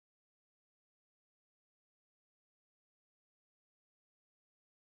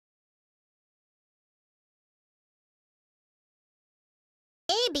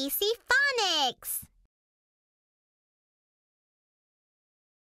ABC Phonics.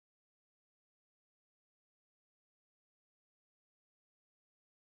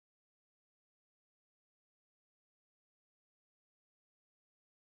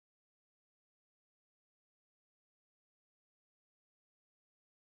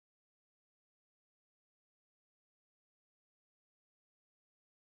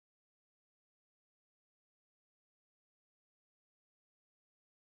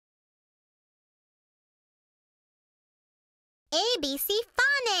 ABC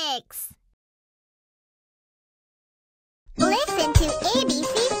Phonics. Listen to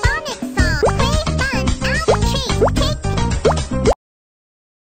ABC Phonics songs. Play fun, ask treats, take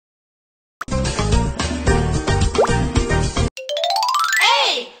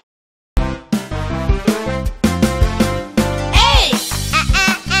A. A.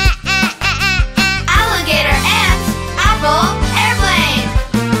 Alligator, ant, apple, airplane.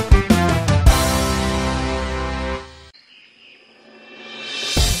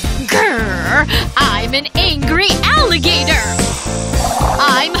 Grrr! I'm an angry alligator!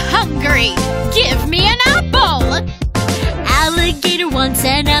 I'm hungry! Give me an apple! Alligator wants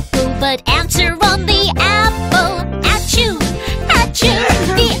an apple, but answer on the apple. Achoo! Achoo!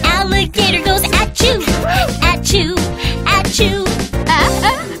 The alligator goes achoo! Achoo! Achoo!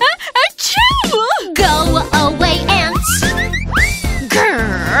 Achoo! Go away, ants!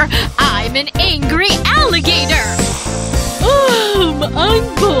 Grrr! I'm an angry alligator!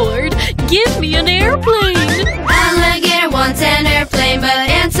 I'm bored. Give me an airplane. Alligator wants an airplane, but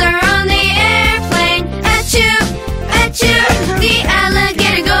answer on the airplane. Achoo! Achoo! The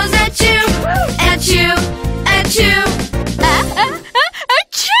alligator goes achoo! Achoo! Achoo!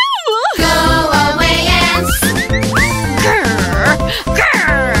 Achoo! Go away, ants! Grrr!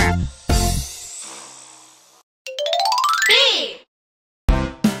 Grrr! B.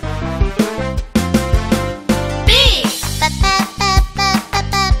 B.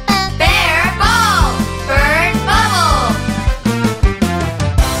 Bear ball, bird bubble.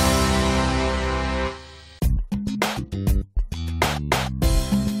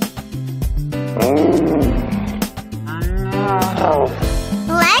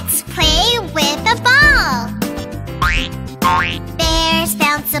 Let's play with a ball. Bears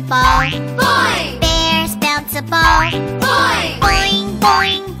bounce a ball. Boing, Bears bounce a ball. boing. Boing,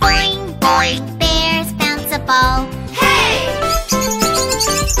 boing, boing, boing. Bears bounce a ball. Hey,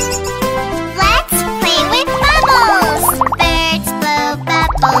 Let's play with bubbles. Birds blow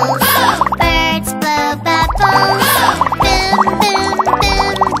bubbles. Birds blow bubbles. Boom, boom, boom,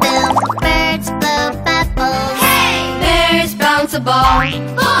 boom. Birds blow bubbles. hey. Bears bounce a ball.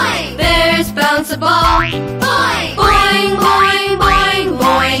 Boing. Bears bounce a ball. Boing, boing, boing, boing,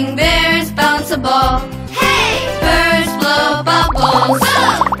 boing. Bears bounce a ball. Hey, birds blow bubbles.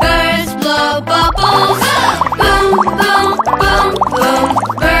 Birds blow bubbles. Boom, boom, boom, boom.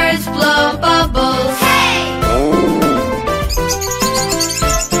 Birds blow bubbles. Hey.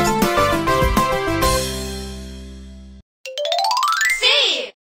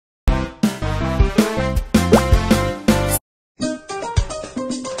 C.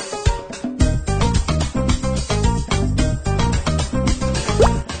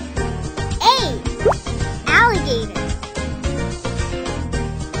 A. Alligator.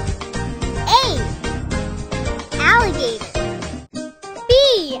 A. Alligator.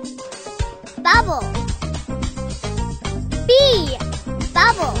 B. Bubble. B.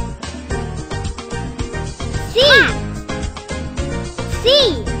 Bubble. C.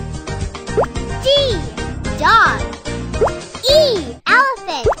 C. D. Dog.